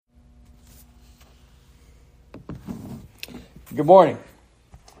Good morning.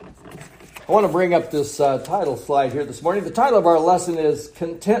 I want to bring up this title slide here this morning. The title of our lesson is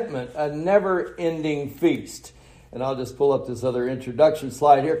Contentment, a Never-Ending Feast. And I'll just pull up this other introduction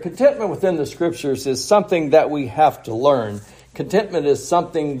slide here. Contentment within the Scriptures is something that we have to learn. Contentment is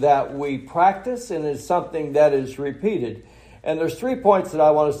something that we practice and is something that is repeated. And there's 3 points that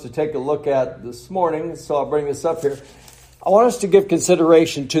I want us to take a look at this morning, so I'll bring this up here. I want us to give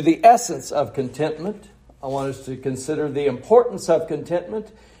consideration to the essence of contentment. I want us to consider the importance of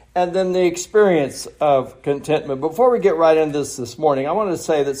contentment and then the experience of contentment. Before we get right into this morning, I want to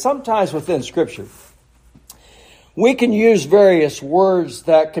say that sometimes within Scripture, we can use various words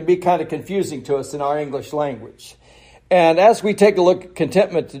that can be kind of confusing to us in our English language. And as we take a look at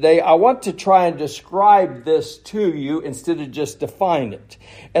contentment today, I want to try and describe this to you instead of just define it.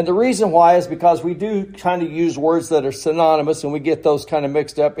 And the reason why is because we do kind of use words that are synonymous and we get those kind of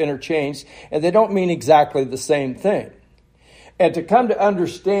mixed up, interchanged, and they don't mean exactly the same thing. And to come to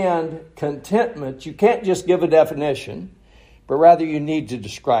understand contentment, you can't just give a definition, but rather you need to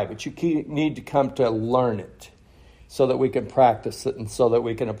describe it. You need to come to learn it so that we can practice it and so that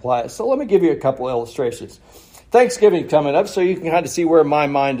we can apply it. So let me give you a couple illustrations. Thanksgiving coming up, so you can kind of see where my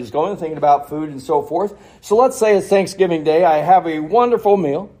mind is going, thinking about food and so forth. So let's say it's Thanksgiving Day. I have a wonderful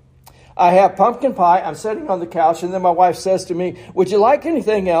meal. I have pumpkin pie. I'm sitting on the couch, and then my wife says to me, "Would you like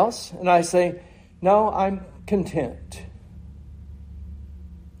anything else?" And I say, "No, I'm content."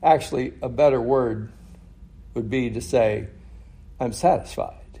 Actually, a better word would be to say, "I'm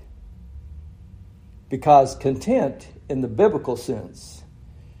satisfied." Because content, in the biblical sense,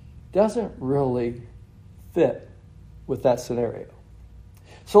 doesn't really fit with that scenario.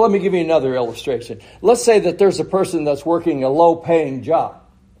 So let me give you another illustration. Let's say that there's a person that's working a low-paying job.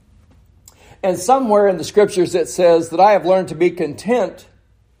 And somewhere in the Scriptures it says that I have learned to be content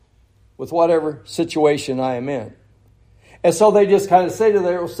with whatever situation I am in. And so they just kind of say to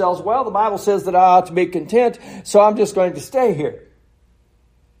themselves, well, the Bible says that I ought to be content, so I'm just going to stay here.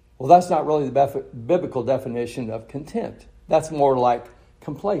 Well, that's not really the biblical definition of content. That's more like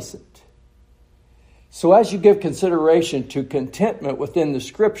complacent. So as you give consideration to contentment within the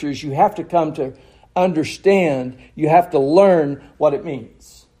Scriptures, you have to come to understand, you have to learn what it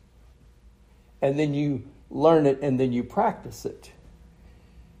means. And then you learn it and then you practice it.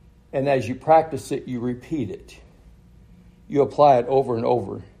 And as you practice it, you repeat it. You apply it over and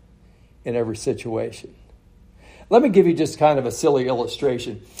over in every situation. Let me give you just kind of a silly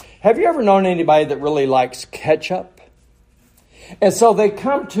illustration. Have you ever known anybody that really likes ketchup? And so they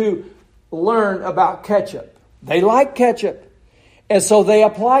come to learn about ketchup. They like ketchup. And so they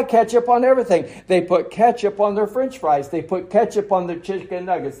apply ketchup on everything. They put ketchup on their French fries. They put ketchup on their chicken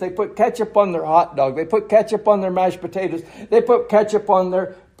nuggets. They put ketchup on their hot dog. They put ketchup on their mashed potatoes. They put ketchup on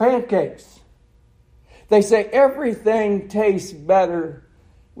their pancakes. They say everything tastes better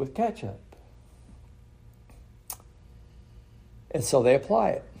with ketchup. And so they apply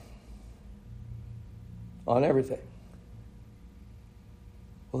it on everything.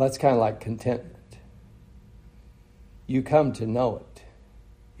 Well, that's kind of like contentment. You come to know it.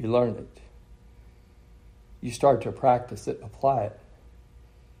 You learn it. You start to practice it, apply it,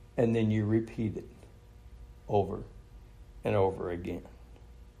 and then you repeat it over and over again.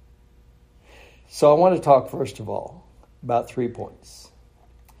 So I want to talk, first of all, about 3 points.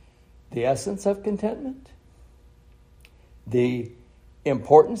 The essence of contentment, the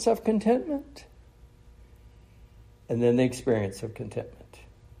importance of contentment, and then the experience of contentment.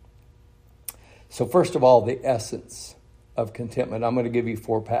 So first of all, the essence of contentment. I'm going to give you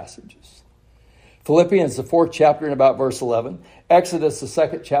 4 passages. Philippians, the 4th chapter and about verse 11. Exodus, the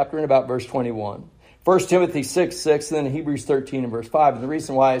 2nd chapter and about verse 21. 1 Timothy 6:6, and then Hebrews 13 and verse 5. And the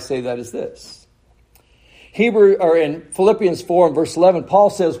reason why I say that is this. In Philippians 4 and verse 11, Paul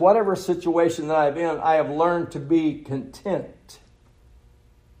says, whatever situation that I'm in, I have learned to be content.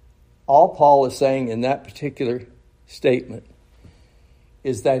 All Paul is saying in that particular statement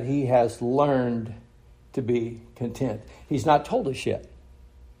is that he has learned to be content. He's not told us yet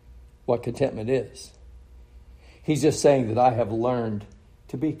what contentment is. He's just saying that I have learned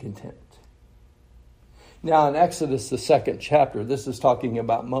to be content. Now in Exodus, the 2nd chapter, this is talking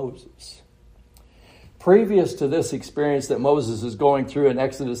about Moses. Previous to this experience that Moses is going through in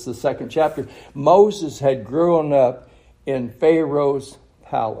Exodus, the 2nd chapter, Moses had grown up in Pharaoh's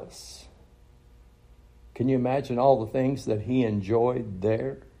palace. Can you imagine all the things that he enjoyed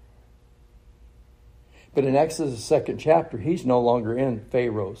there? But in Exodus, the 2nd chapter, he's no longer in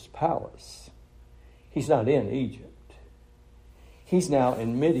Pharaoh's palace. He's not in Egypt. He's now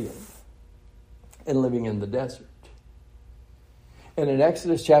in Midian and living in the desert. And in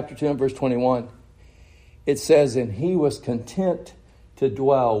Exodus chapter 2 and verse 21, it says, and he was content to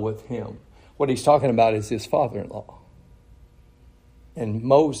dwell with him. What he's talking about is his father-in-law. And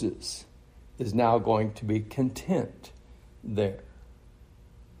Moses is now going to be content there.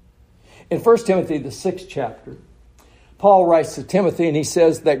 In 1 Timothy, the 6th chapter, Paul writes to Timothy and he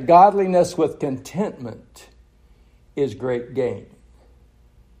says that godliness with contentment is great gain.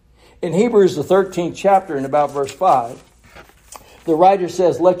 In Hebrews, the 13th chapter, in about verse 5, the writer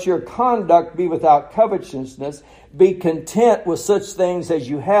says, let your conduct be without covetousness. Be content with such things as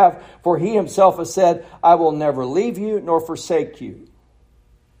you have, for he himself has said, I will never leave you nor forsake you.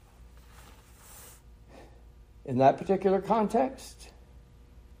 In that particular context,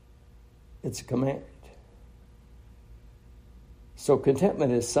 it's a command. So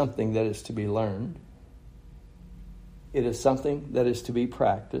contentment is something that is to be learned. It is something that is to be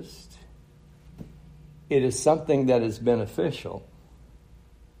practiced. It is something that is beneficial.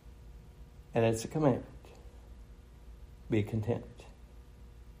 And it's a command. Be content.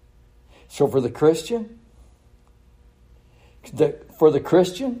 So for the Christian,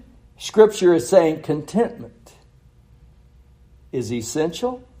 Scripture is saying contentment is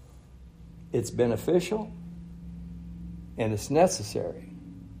essential, it's beneficial, and it's necessary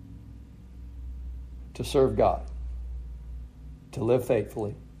to serve God, to live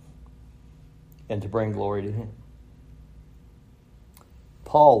faithfully, and to bring glory to Him.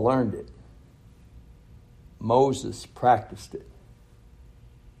 Paul learned it. Moses practiced it.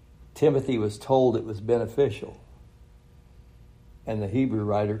 Timothy was told it was beneficial. And the Hebrew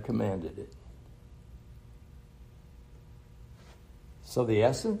writer commanded it. So the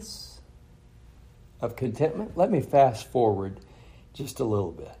essence of contentment, let me fast forward just a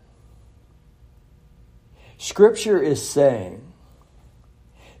little bit. Scripture is saying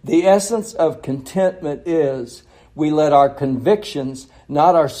the essence of contentment is we let our convictions,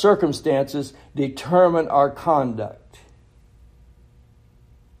 not our circumstances, determine our conduct.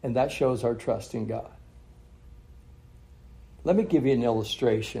 And that shows our trust in God. Let me give you an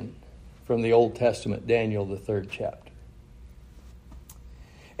illustration from the Old Testament, Daniel, the 3rd chapter.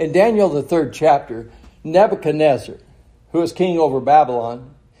 In Daniel, the 3rd chapter, Nebuchadnezzar, who is king over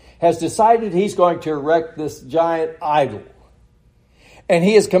Babylon, has decided he's going to erect this giant idol. And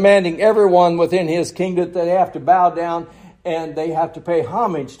he is commanding everyone within his kingdom that they have to bow down and they have to pay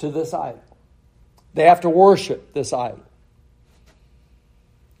homage to this idol. They have to worship this idol.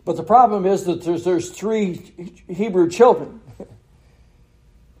 But the problem is that there's 3 Hebrew children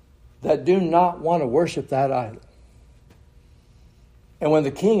that do not want to worship that idol. And when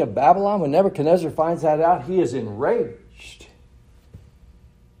the king of Babylon, when Nebuchadnezzar finds that out, he is enraged.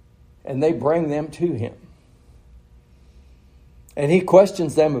 And they bring them to him. And he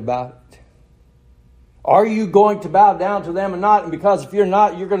questions them about it. Are you going to bow down to them or not? And because if you're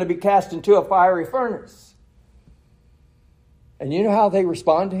not, you're going to be cast into a fiery furnace. And you know how they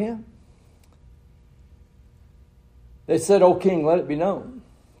respond to him? They said, O king, let it be known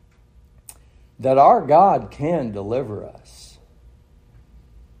that our God can deliver us.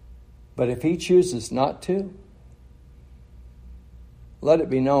 But if he chooses not to, let it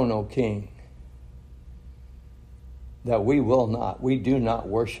be known, O king, that we do not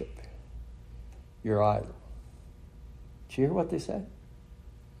worship your idol. Did you hear what they said?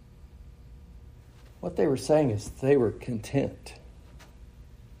 What they were saying is they were content.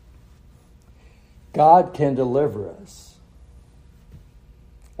 God can deliver us,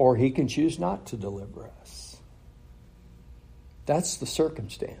 or he can choose not to deliver us. That's the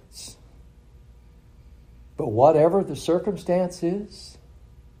circumstance. But whatever the circumstance is,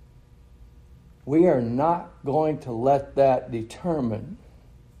 we are not going to let that determine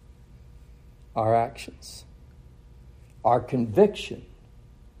our actions. Our conviction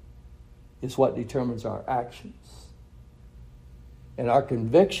is what determines our actions. And our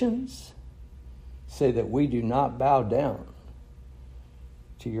convictions say that we do not bow down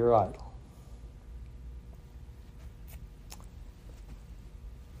to your idol.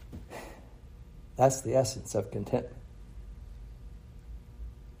 That's the essence of contentment.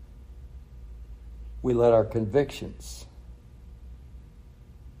 We let our convictions,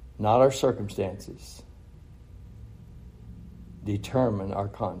 not our circumstances, determine our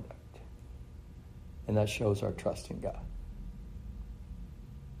conduct. And that shows our trust in God.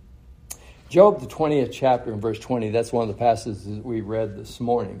 Job, the 20th chapter and verse 20, that's one of the passages that we read this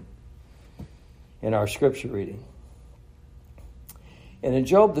morning in our scripture reading. And in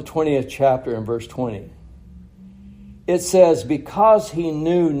Job, the 20th chapter and verse 20, it says, because he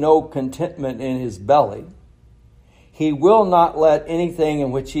knew no contentment in his belly, he will not let anything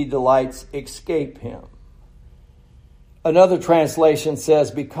in which he delights escape him. Another translation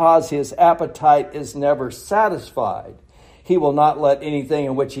says, because his appetite is never satisfied, he will not let anything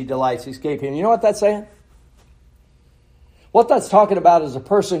in which he delights escape him. You know what that's saying? What that's talking about is a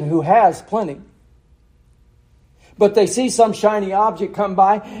person who has plenty. But they see some shiny object come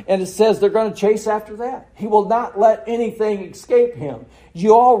by and it says they're going to chase after that. He will not let anything escape him.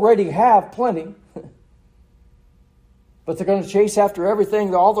 You already have plenty. But they're going to chase after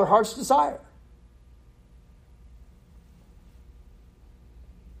everything that all their hearts desire.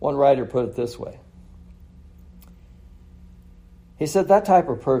 One writer put it this way. He said, that type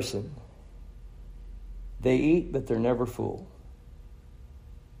of person, they eat, but they're never full.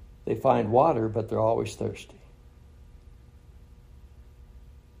 They find water, but they're always thirsty.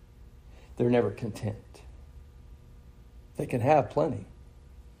 They're never content. They can have plenty,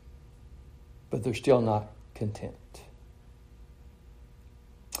 but they're still not content.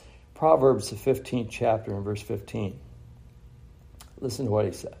 Proverbs, the 15th chapter and verse 15. Listen to what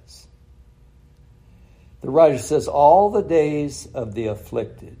he says. The writer says, all the days of the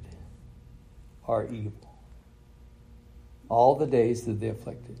afflicted are evil. All the days of the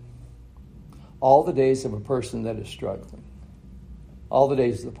afflicted. All the days of a person that is struggling. All the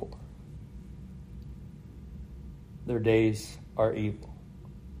days of the poor. Their days are evil.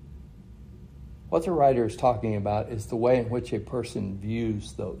 What the writer is talking about is the way in which a person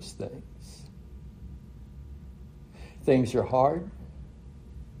views those things. Things are hard.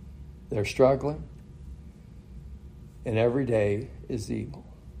 They're struggling. And every day is evil.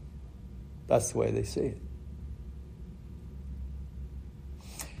 That's the way they see it.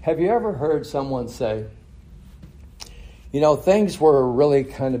 Have you ever heard someone say, you know, things were really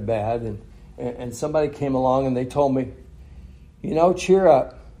kind of bad, and somebody came along and they told me, you know, cheer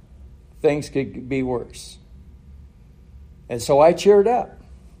up. Things could be worse. And so I cheered up.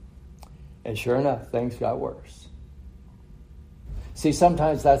 And sure enough, things got worse. See,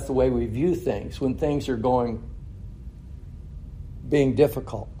 sometimes that's the way we view things when things are being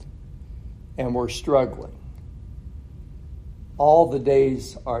difficult and we're struggling. All the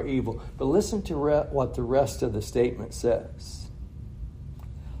days are evil. But listen to what the rest of the statement says.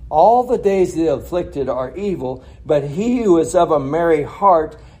 All the days of the afflicted are evil, but he who is of a merry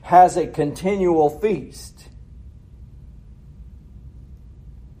heart has a continual feast.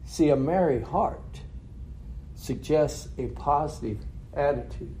 See, a merry heart suggests a positive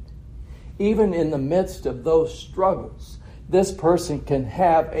attitude. Even in the midst of those struggles, this person can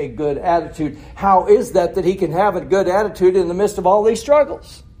have a good attitude. How is that he can have a good attitude in the midst of all these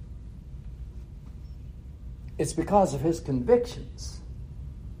struggles? It's because of his convictions.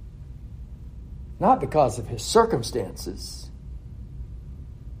 Not because of his circumstances.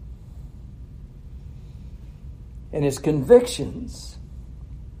 And his convictions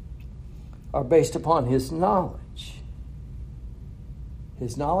are based upon his knowledge.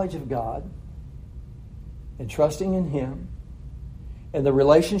 His knowledge of God and trusting in Him and the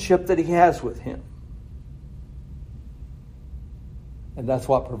relationship that he has with Him. And that's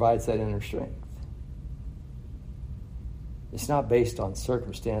what provides that inner strength. It's not based on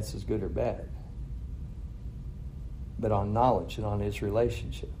circumstances, good or bad, but on knowledge and on his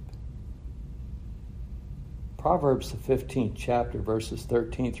relationship. Proverbs, the 15th chapter, verses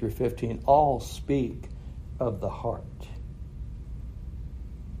 13 through 15, all speak of the heart.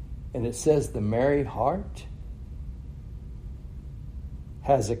 And it says the merry heart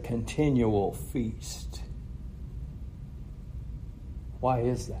has a continual feast. Why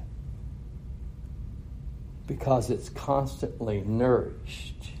is that? Because it's constantly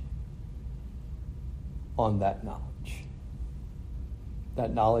nourished on that knowledge.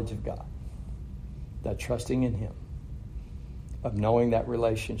 That knowledge of God. That trusting in Him. Of knowing that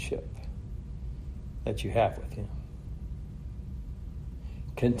relationship that you have with Him.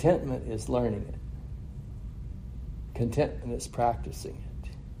 Contentment is learning it. Contentment is practicing it.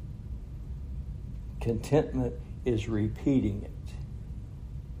 Contentment is repeating it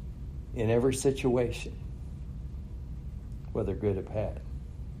in every situation, whether good or bad.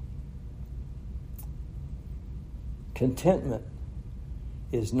 Contentment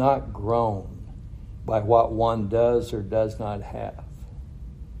is not grown by what one does or does not have.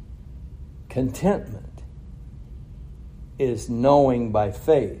 Contentment is knowing by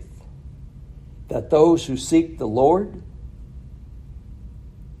faith that those who seek the Lord,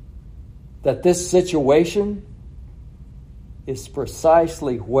 that this situation is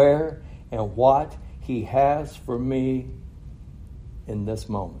precisely where and what He has for me in this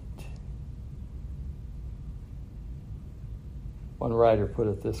moment. One writer put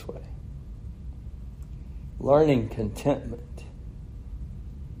it this way. Learning contentment,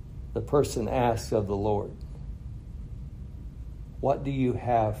 the person asks of the Lord, What do you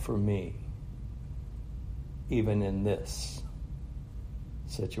have for me, even in this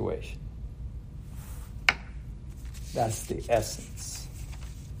situation? That's the essence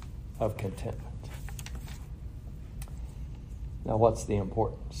of contentment. Now, what's the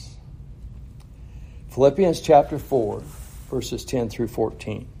importance? Philippians chapter 4, verses 10 through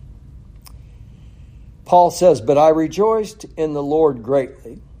 14. Paul says, "But I rejoiced in the Lord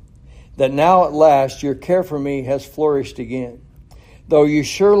greatly, that now at last your care for me has flourished again. Though you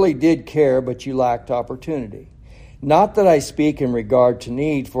surely did care, but you lacked opportunity. Not that I speak in regard to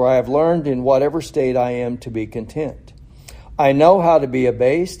need, for I have learned in whatever state I am to be content. I know how to be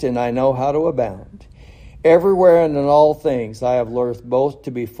abased, and I know how to abound. Everywhere and in all things I have learned both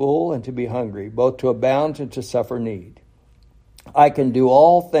to be full and to be hungry, both to abound and to suffer need. I can do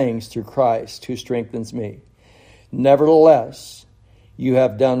all things through Christ who strengthens me. Nevertheless, you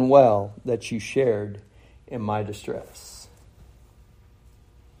have done well that you shared in my distress."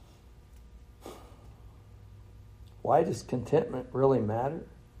 Why does contentment really matter?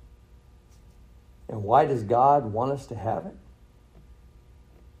 And why does God want us to have it?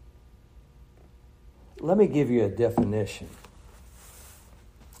 Let me give you a definition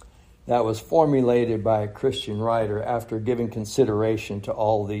that was formulated by a Christian writer after giving consideration to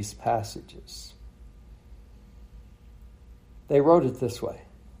all these passages. They wrote it this way: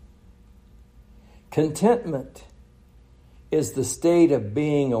 contentment is the state of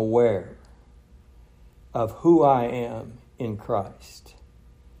being aware of who I am in Christ,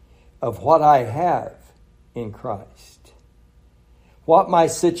 of what I have in Christ, what my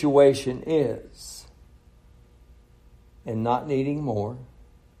situation is, and not needing more,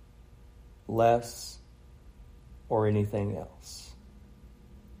 less, or anything else.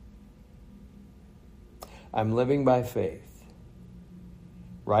 I'm living by faith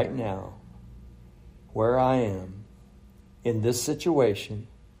right now, where I am, in this situation,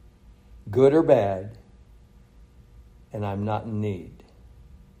 good or bad, and I'm not in need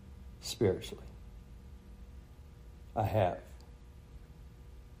spiritually. I have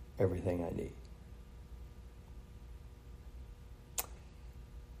everything I need.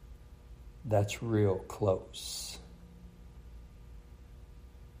 That's real close,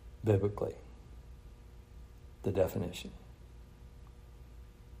 biblically, the definition.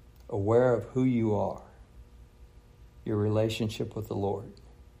 Aware of who you are, your relationship with the Lord,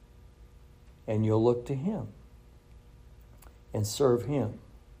 and you'll look to Him and serve Him,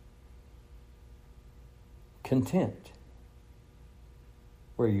 content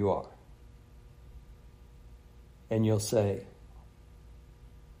where you are. And you'll say,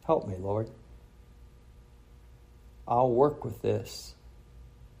 "Help me, Lord. I'll work with this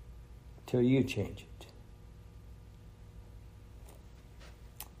till you change it."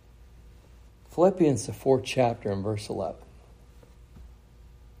 Philippians, the 4th chapter and verse 11.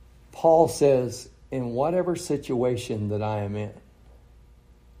 Paul says, in whatever situation that I am in,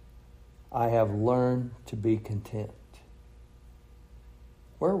 I have learned to be content.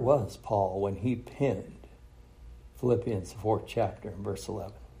 Where was Paul when he penned Philippians, the 4th chapter and verse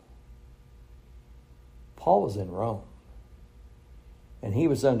 11? Paul was in Rome, and he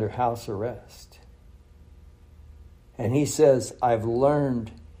was under house arrest. And he says, I've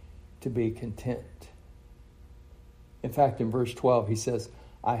learned to be content. In fact, in verse 12, he says,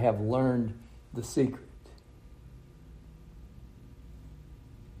 I have learned the secret.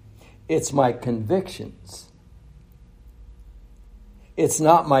 It's my convictions. It's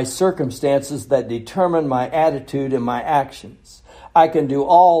not my circumstances that determine my attitude and my actions. I can do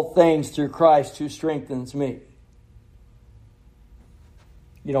all things through Christ who strengthens me.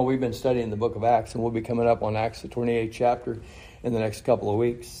 You know, we've been studying the book of Acts, and we'll be coming up on Acts, the 28th chapter, in the next couple of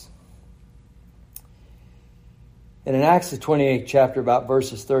weeks. And in Acts, the 28th chapter, about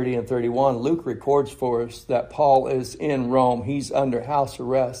verses 30 and 31, Luke records for us that Paul is in Rome. He's under house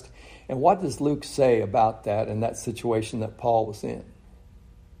arrest. And what does Luke say about that and that situation that Paul was in?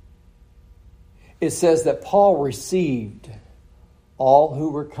 It says that Paul received all who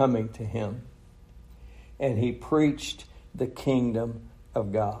were coming to him, and he preached the kingdom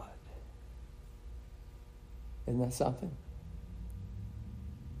of God. Isn't that something?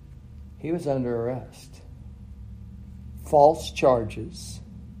 He was under arrest. False charges.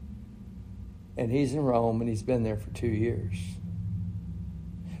 And he's in Rome, and he's been there for 2 years.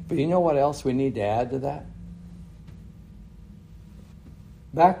 But you know what else we need to add to that?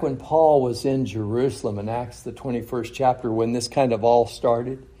 Back when Paul was in Jerusalem in Acts, the 21st chapter, when this kind of all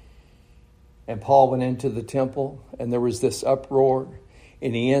started, and Paul went into the temple, and there was this uproar,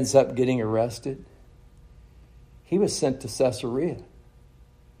 and he ends up getting arrested, he was sent to Caesarea.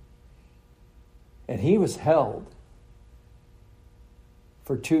 And he was held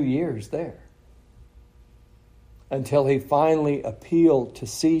for 2 years there, until he finally appealed to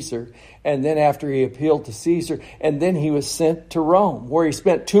Caesar. And then after he appealed to Caesar, and then he was sent to Rome, where he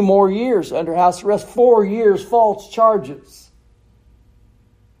spent 2 more years under house arrest, 4 years false charges.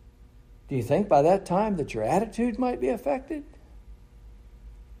 Do you think by that time that your attitude might be affected?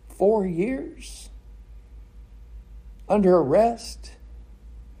 4 years under arrest,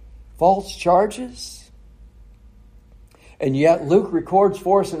 false charges. And yet Luke records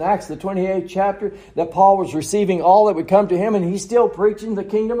for us in Acts, the 28th chapter, that Paul was receiving all that would come to him, and he's still preaching the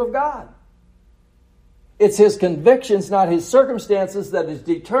kingdom of God. It's his convictions, not his circumstances, that is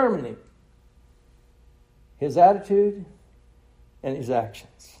determining his attitude and his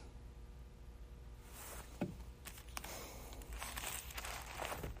actions.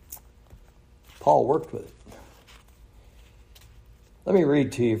 Paul worked with it. Let me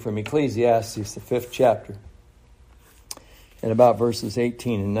read to you from Ecclesiastes, the 5th chapter, and about verses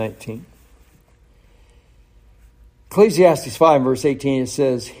 18 and 19. Ecclesiastes 5, verse 18, it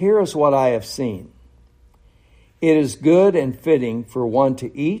says, "Here is what I have seen. It is good and fitting for one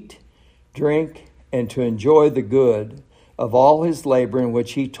to eat, drink, and to enjoy the good of all his labor in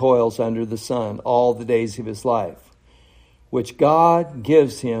which he toils under the sun all the days of his life, which God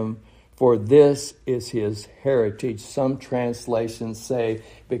gives him, for this is his heritage." Some translations say,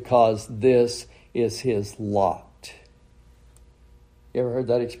 because this is his lot. You ever heard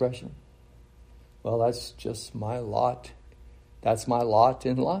that expression? Well, that's just my lot. That's my lot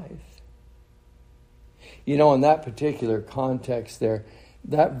in life. You know, in that particular context there,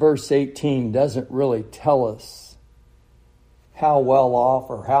 that verse 18 doesn't really tell us how well off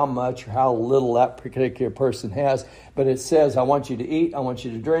or how much or how little that particular person has. But it says, I want you to eat, I want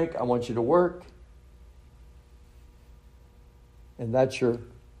you to drink, I want you to work. And that's your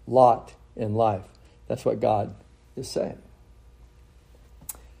lot in life. That's what God is saying.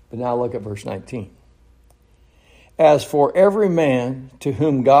 But now look at verse 19. "As for every man to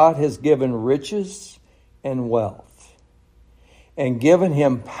whom God has given riches and wealth, and given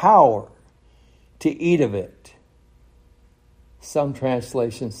him power to eat of it," some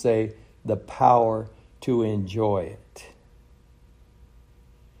translations say the power to enjoy it,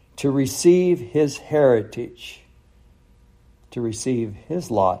 "to receive his heritage," to receive his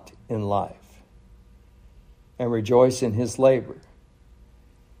lot in life, "and rejoice in his labor.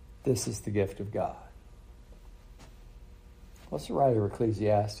 This is the gift of God." What's the writer of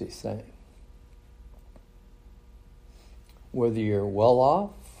Ecclesiastes saying? Whether you're well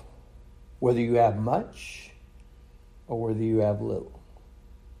off, whether you have much, or whether you have little,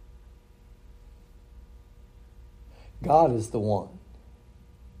 God is the one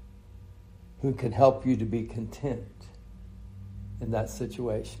who can help you to be content in that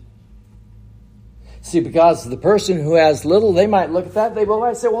situation. See, because the person who has little, they might look at that, they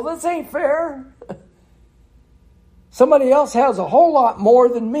might say, well, this ain't fair. Somebody else has a whole lot more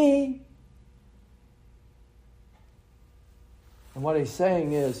than me. And what he's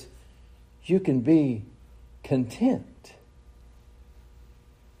saying is, you can be content.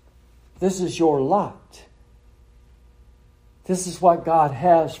 This is your lot. This is what God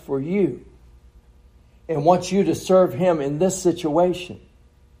has for you, and wants you to serve him in this situation.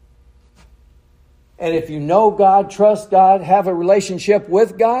 And if you know God, trust God, have a relationship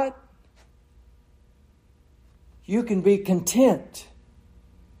with God, you can be content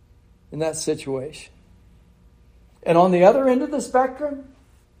in that situation. And on the other end of the spectrum,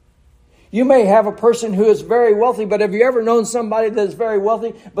 you may have a person who is very wealthy, but have you ever known somebody that is very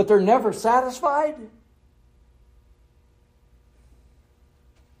wealthy, but they're never satisfied?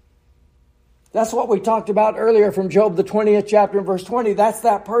 That's what we talked about earlier from Job, the 20th chapter and verse 20. That's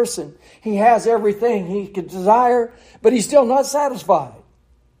that person. He has everything he could desire, but he's still not satisfied.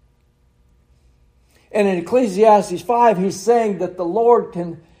 And in Ecclesiastes 5, he's saying that the Lord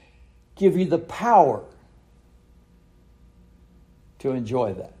can give you the power to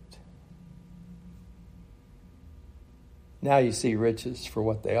enjoy that. Now you see riches for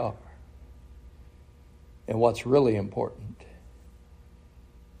what they are. And what's really important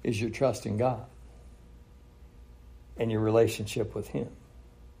is your trust in God and your relationship with him.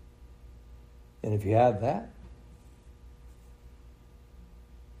 And if you have that,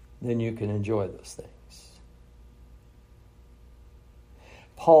 then you can enjoy those things.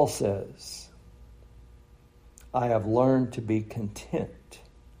 Paul says, I have learned to be content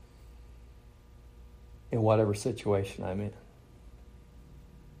in whatever situation I'm in.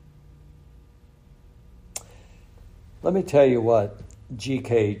 Let me tell you what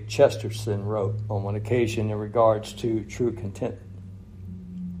G.K. Chesterton wrote on one occasion in regards to true contentment.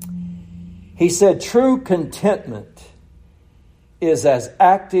 He said, true contentment is as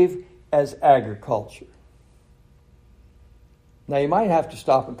active as agriculture. Now, you might have to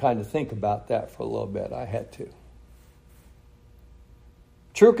stop and kind of think about that for a little bit. I had to.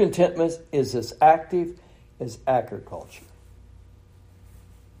 True contentment is as active as agriculture.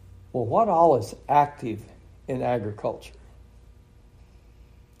 Well, what all is active in agriculture?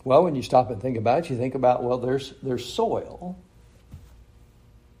 Well, when you stop and think about it, you think about, well, there's soil,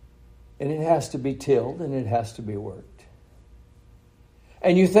 and it has to be tilled, and it has to be worked.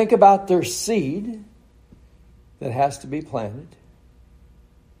 And you think about there's seed that has to be planted,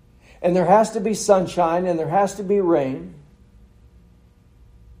 and there has to be sunshine, and there has to be rain,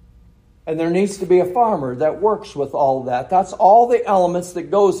 and there needs to be a farmer that works with all of that. That's all the elements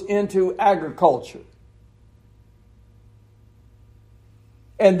that goes into agriculture.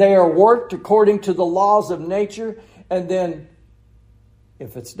 And they are worked according to the laws of nature. And then,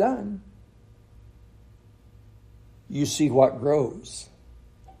 if it's done, you see what grows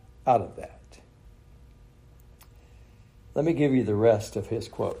out of that. Let me give you the rest of his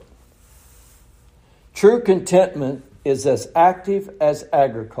quote. True contentment is as active as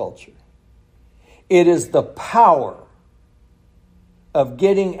agriculture. It is the power of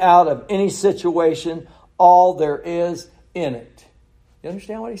getting out of any situation all there is in it. You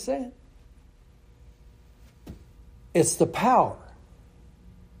understand what he's saying? It's the power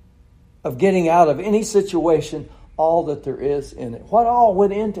of getting out of any situation all that there is in it. What all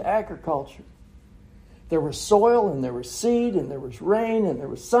went into agriculture? There was soil, and there was seed, and there was rain, and there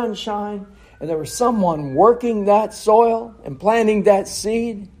was sunshine, and there was someone working that soil and planting that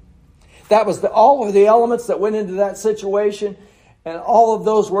seed. That was all of the elements that went into that situation, and all of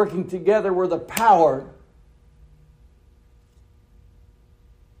those working together were the power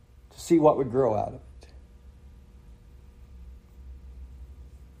to see what would grow out of it.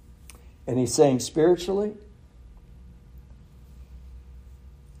 And he's saying spiritually,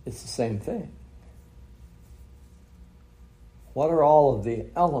 it's the same thing. What are all of the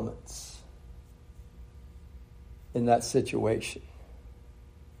elements in that situation?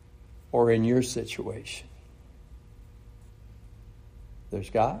 Or in your situation? There's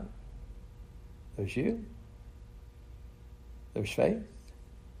God. There's you. There's faith.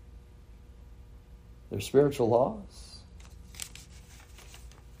 There's spiritual laws.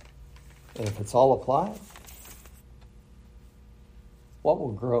 And if it's all applied, what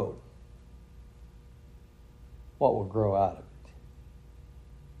will grow? What will grow out of it?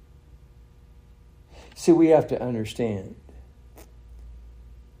 See, we have to understand,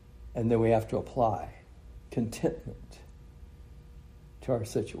 and then we have to apply contentment to our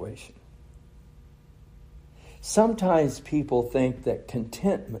situation. Sometimes people think that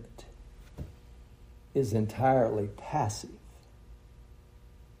contentment is entirely passive,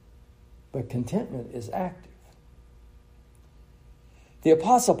 but contentment is active. The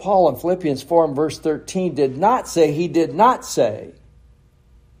Apostle Paul in Philippians 4 and verse 13 did not say,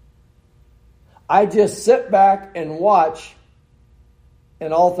 I just sit back and watch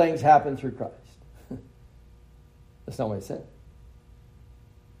and all things happen through Christ. That's not what he said.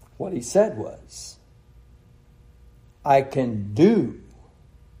 What he said was, I can do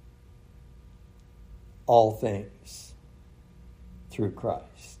all things through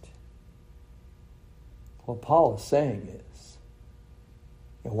Christ. What Paul is saying is,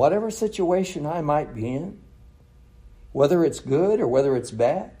 in whatever situation I might be in, whether it's good or whether it's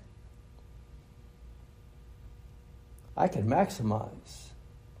bad, I can maximize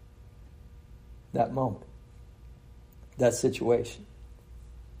that moment, that situation.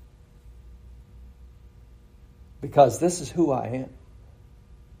 Because this is who I am.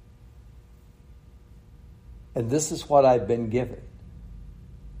 And this is what I've been given.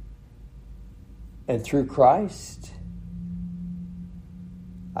 And through Christ,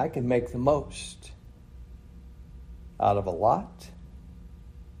 I can make the most out of a lot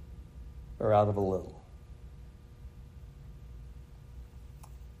or out of a little.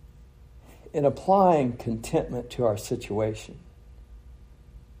 In applying contentment to our situation,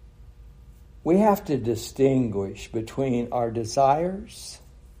 we have to distinguish between our desires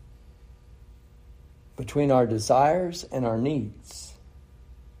and our needs.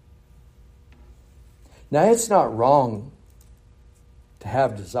 Now, it's not wrong to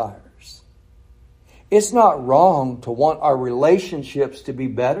have desires. It's not wrong to want our relationships to be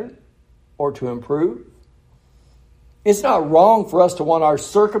better or to improve. It's not wrong for us to want our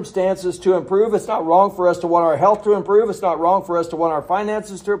circumstances to improve. It's not wrong for us to want our health to improve. It's not wrong for us to want our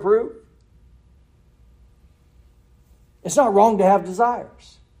finances to improve. It's not wrong to have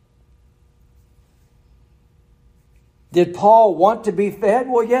desires. Did Paul want to be fed?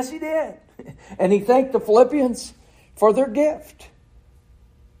 Well, yes, he did. And he thanked the Philippians for their gift.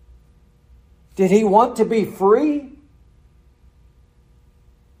 Did he want to be free?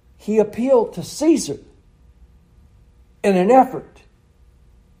 He appealed to Caesar in an effort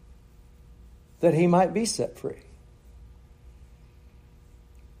that he might be set free.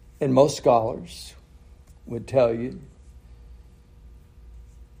 And most scholars would tell you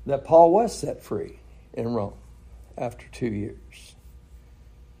that Paul was set free in Rome after 2 years,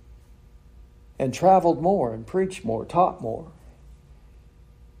 and traveled more and preached more, taught more,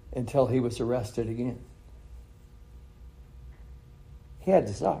 until he was arrested again. He had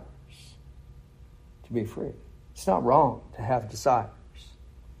desires to be free. It's not wrong to have desires.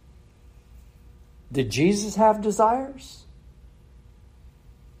 Did Jesus have desires?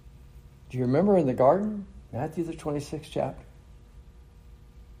 Do you remember in the garden, Matthew the 26th chapter?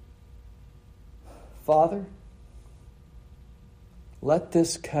 Father, let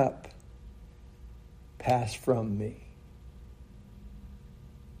this cup pass from me.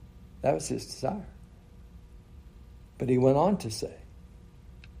 That was his desire. But he went on to say,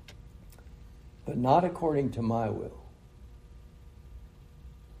 but not according to my will,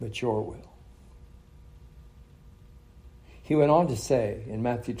 but your will. He went on to say in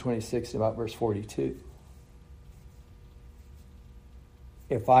Matthew 26, about verse 42,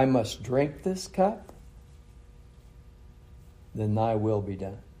 if I must drink this cup, then thy will be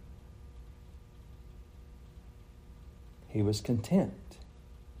done. He was content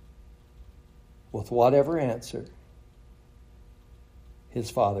with whatever answer his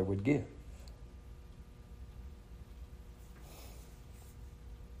Father would give.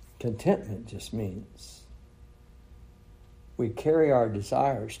 Contentment just means we carry our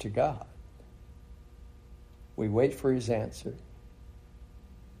desires to God. We wait for his answer,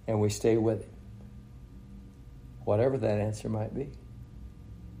 and we stay with him, whatever that answer might be.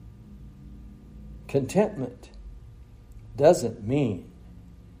 Contentment doesn't mean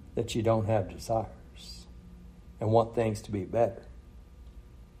that you don't have desires and want things to be better.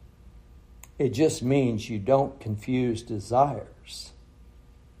 It just means you don't confuse desires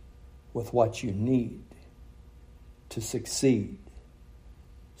with what you need to succeed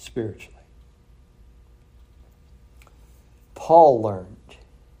spiritually. Paul learned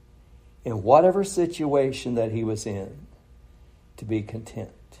in whatever situation that he was in to be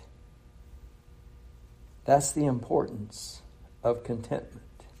content. That's the importance of contentment.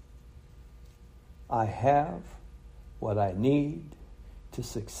 I have what I need to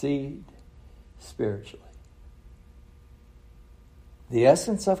succeed spiritually. The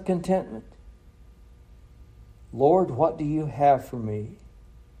essence of contentment, Lord, what do you have for me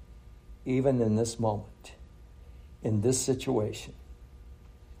even in this moment, in this situation?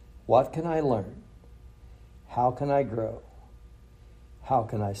 What can I learn? How can I grow? How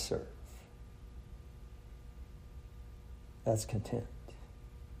can I serve? That's content.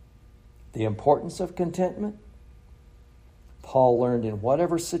 The importance of contentment, Paul learned in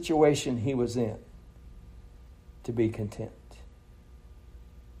whatever situation he was in to be content.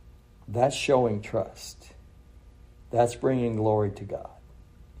 That's showing trust. That's bringing glory to God.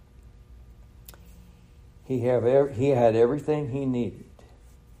 He had everything he needed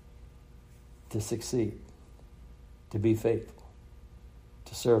to succeed, to be faithful,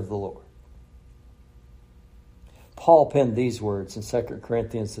 to serve the Lord. Paul penned these words in 2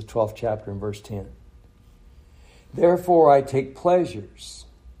 Corinthians, the 12th chapter, and verse 10. Therefore I take pleasures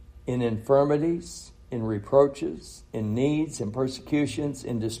in infirmities, in reproaches, in needs, in persecutions,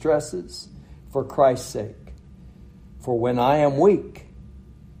 in distresses, for Christ's sake. For when I am weak,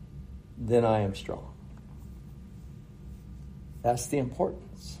 then I am strong. That's the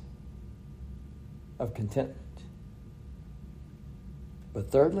importance of contentment. But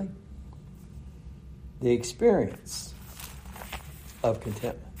thirdly, the experience of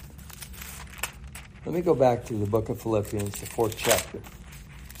contentment. Let me go back to the book of Philippians, the 4th chapter.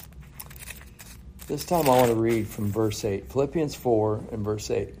 This time I want to read from verse 8. Philippians 4 and verse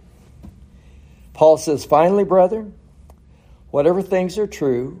 8. Paul says, finally, brethren, whatever things are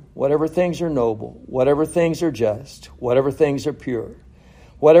true, whatever things are noble, whatever things are just, whatever things are pure,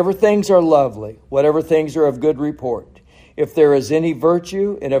 whatever things are lovely, whatever things are of good report, if there is any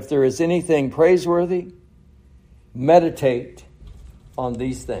virtue and if there is anything praiseworthy, meditate on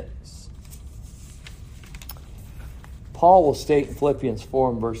these things. Paul will state in Philippians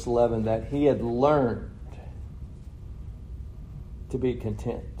 4 and verse 11 that he had learned to be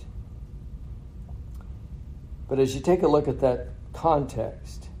content. But as you take a look at that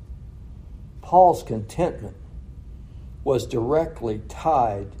context, Paul's contentment was directly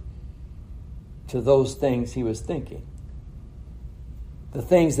tied to those things he was thinking. The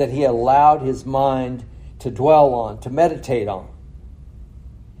things that he allowed his mind to dwell on, to meditate on.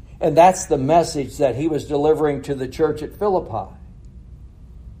 And that's the message that he was delivering to the church at Philippi.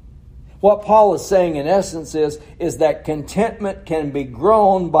 What Paul is saying in essence is that contentment can be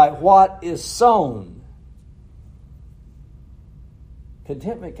grown by what is sown.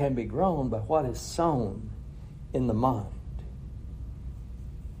 Contentment can be grown by what is sown in the mind.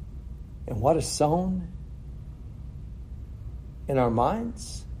 And what is sown in our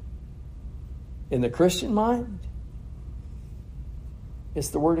minds? In the Christian mind? It's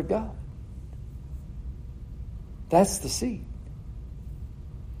the Word of God. That's the seed.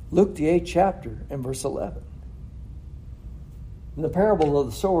 Luke the 8th chapter and verse 11. In the parable of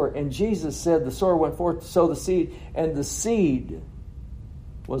the sower, and Jesus said the sower went forth to sow the seed, and the seed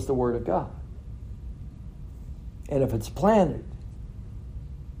was the Word of God. And if it's planted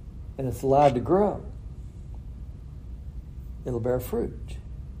and it's allowed to grow, it'll bear fruit.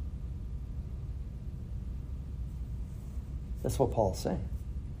 That's what Paul's saying.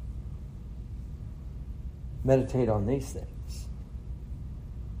 Meditate on these things.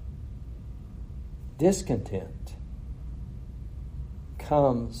 Discontent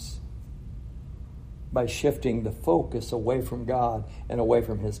comes by shifting the focus away from God and away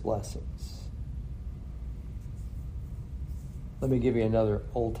from His blessings. Let me give you another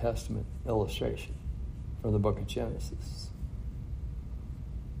Old Testament illustration from the book of Genesis.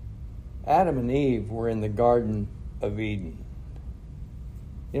 Adam and Eve were in the Garden of Eden.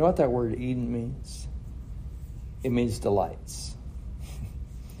 You know what that word Eden means? It means delights.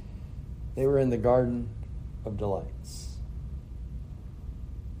 They were in the Garden of Delights.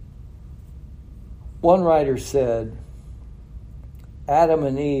 One writer said, Adam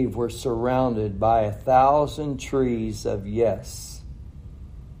and Eve were surrounded by 1,000 trees of yes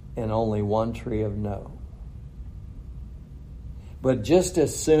and only one tree of no. But just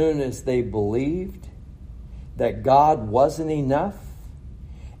as soon as they believed that God wasn't enough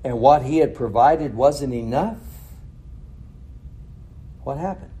and what He had provided wasn't enough, what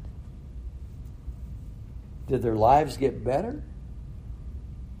happened? Did their lives get better?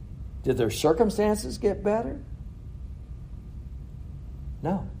 Did their circumstances get better?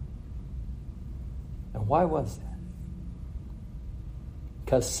 No. And why was that?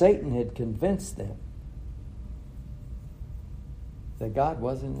 Because Satan had convinced them that God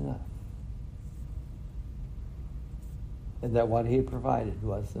wasn't enough. And that what He had provided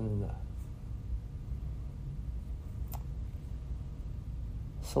wasn't enough.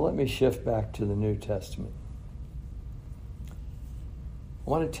 So let me shift back to the New Testament. I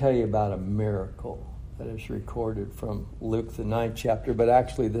want to tell you about a miracle that is recorded from Luke the 9th chapter, but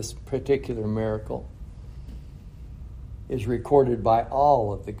actually this particular miracle is recorded by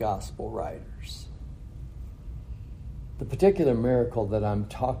all of the gospel writers. The particular miracle that I'm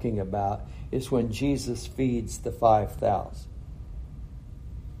talking about is when Jesus feeds the 5,000.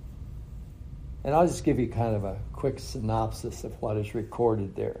 And I'll just give you kind of a quick synopsis of what is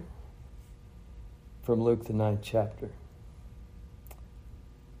recorded there from Luke the 9th chapter.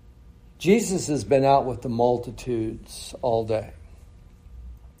 Jesus has been out with the multitudes all day.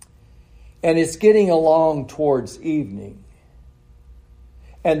 And it's getting along towards evening.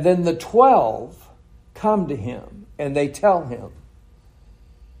 And then the 12 come to Him and they tell Him,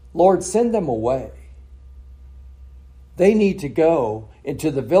 Lord, send them away. They need to go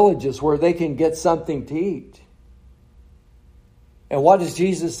into the villages where they can get something to eat. And what does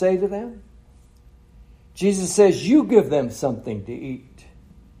Jesus say to them? Jesus says, you give them something to eat.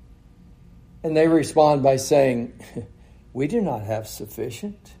 And they respond by saying, we do not have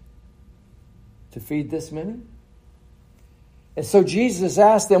sufficient to feed this many. And so Jesus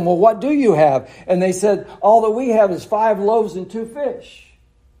asked them, well, what do you have? And they said, all that we have is 5 loaves and 2 fish.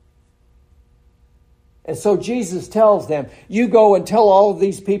 And so Jesus tells them, you go and tell all of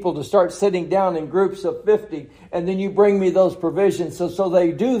these people to start sitting down in groups of 50, and then you bring me those provisions. So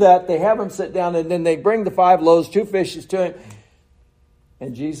they do that, they have them sit down, and then they bring the 5 loaves, 2 fishes to Him.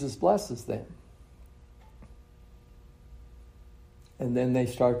 And Jesus blesses them. And then they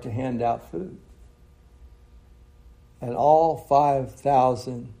start to hand out food. And all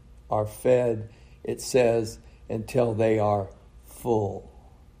 5,000 are fed, it says, until they are full.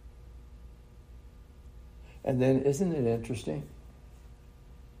 And then isn't it interesting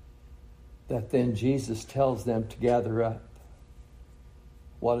that then Jesus tells them to gather up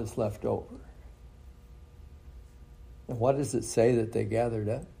what is left over? And what does it say that they gathered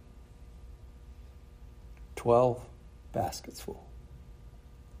up? 12 baskets full.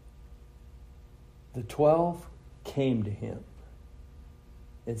 The 12 came to Him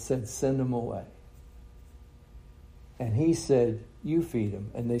and said, send them away. And He said, you feed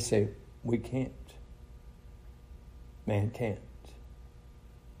them. And they say, we can't. Man can't.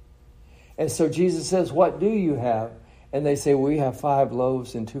 And so Jesus says, what do you have? And they say, we have 5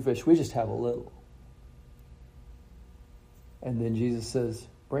 loaves and 2 fish. We just have a little. And then Jesus says,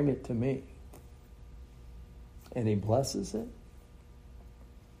 bring it to me. And he blesses it.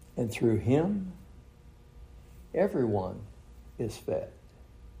 And through him, everyone is fed.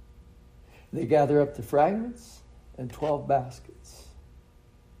 They gather up the fragments and 12 baskets.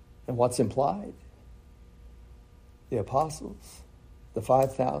 And what's implied? The apostles, the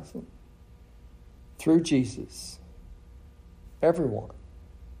 5,000, through Jesus, everyone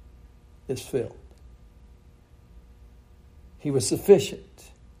is filled. He was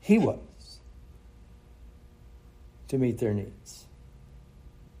sufficient. He was to meet their needs.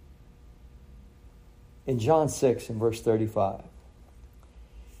 In John 6 and verse 35,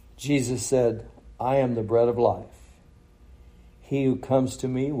 Jesus said, I am the bread of life. He who comes to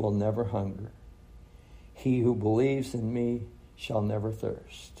me will never hunger. He who believes in me shall never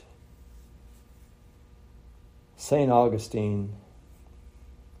thirst. St. Augustine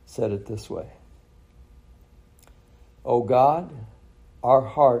said it this way. O God, our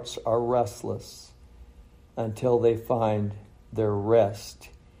hearts are restless until they find their rest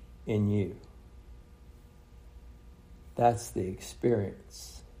in you. That's the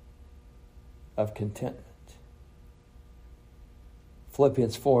experience of contentment.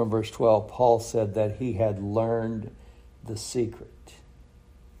 Philippians 4 and verse 12, Paul said that he had learned the secret.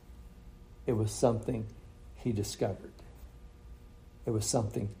 It was something he discovered. It was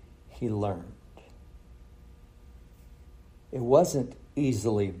something he learned. It wasn't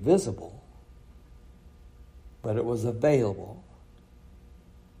easily visible, but it was available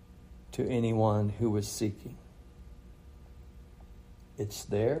to anyone who was seeking. It's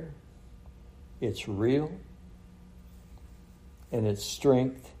there, it's real, and it's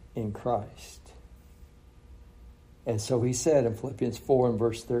strength in Christ. And so he said in Philippians 4 and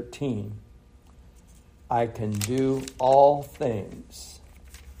verse 13, I can do all things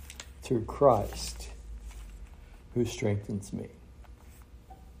through Christ who strengthens me.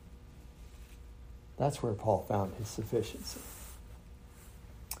 That's where Paul found his sufficiency.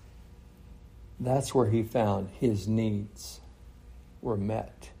 That's where he found his needs were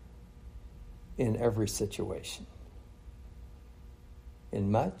met in every situation.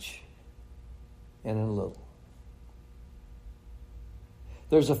 In much and in little.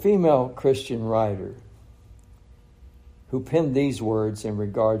 There's a female Christian writer who penned these words in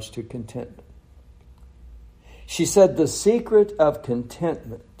regards to contentment. She said, the secret of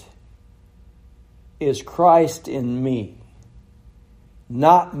contentment is Christ in me,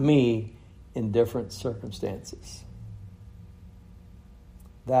 not me in different circumstances.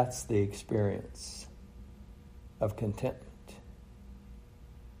 That's the experience of contentment.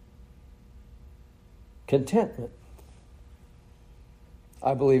 Contentment,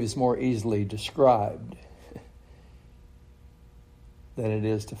 I believe, is more easily described than it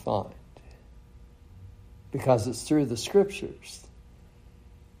is defined. Because it's through the Scriptures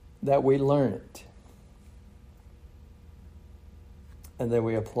that we learn it. And then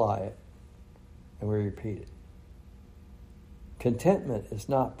we apply it. And we repeat it. Contentment is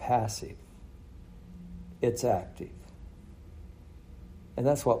not passive. It's active. And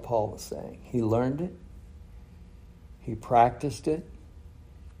that's what Paul was saying. He learned it. He practiced it,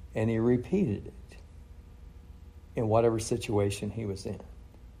 and he repeated it in whatever situation he was in.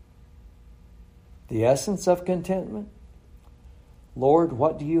 The essence of contentment, Lord,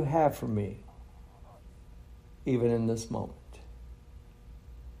 what do you have for me, even in this moment?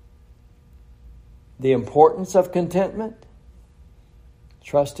 The importance of contentment,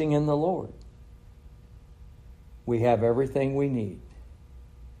 trusting in the Lord. We have everything we need.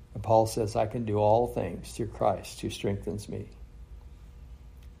 And Paul says, I can do all things through Christ who strengthens me.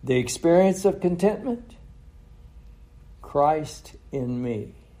 The experience of contentment, Christ in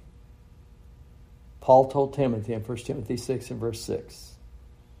me. Paul told Timothy in 1 Timothy 6 and verse 6,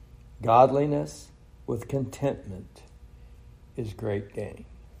 godliness with contentment is great gain.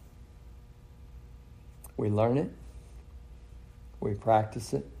 We learn it, we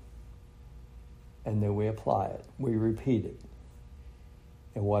practice it, and then we apply it. We repeat it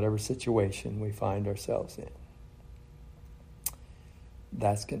in whatever situation we find ourselves in.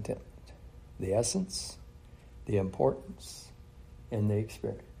 That's contentment. The essence, the importance, and the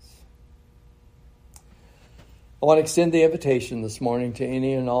experience. I want to extend the invitation this morning to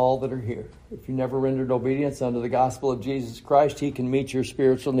any and all that are here. If you never rendered obedience unto the gospel of Jesus Christ, he can meet your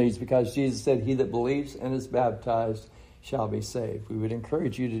spiritual needs, because Jesus said, he that believes and is baptized shall be saved. We would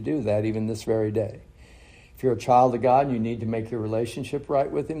encourage you to do that even this very day. If you're a child of God and you need to make your relationship right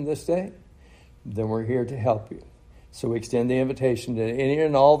with him this day, then we're here to help you. So we extend the invitation to any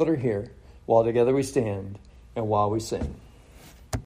and all that are here. while together we stand and while we sing.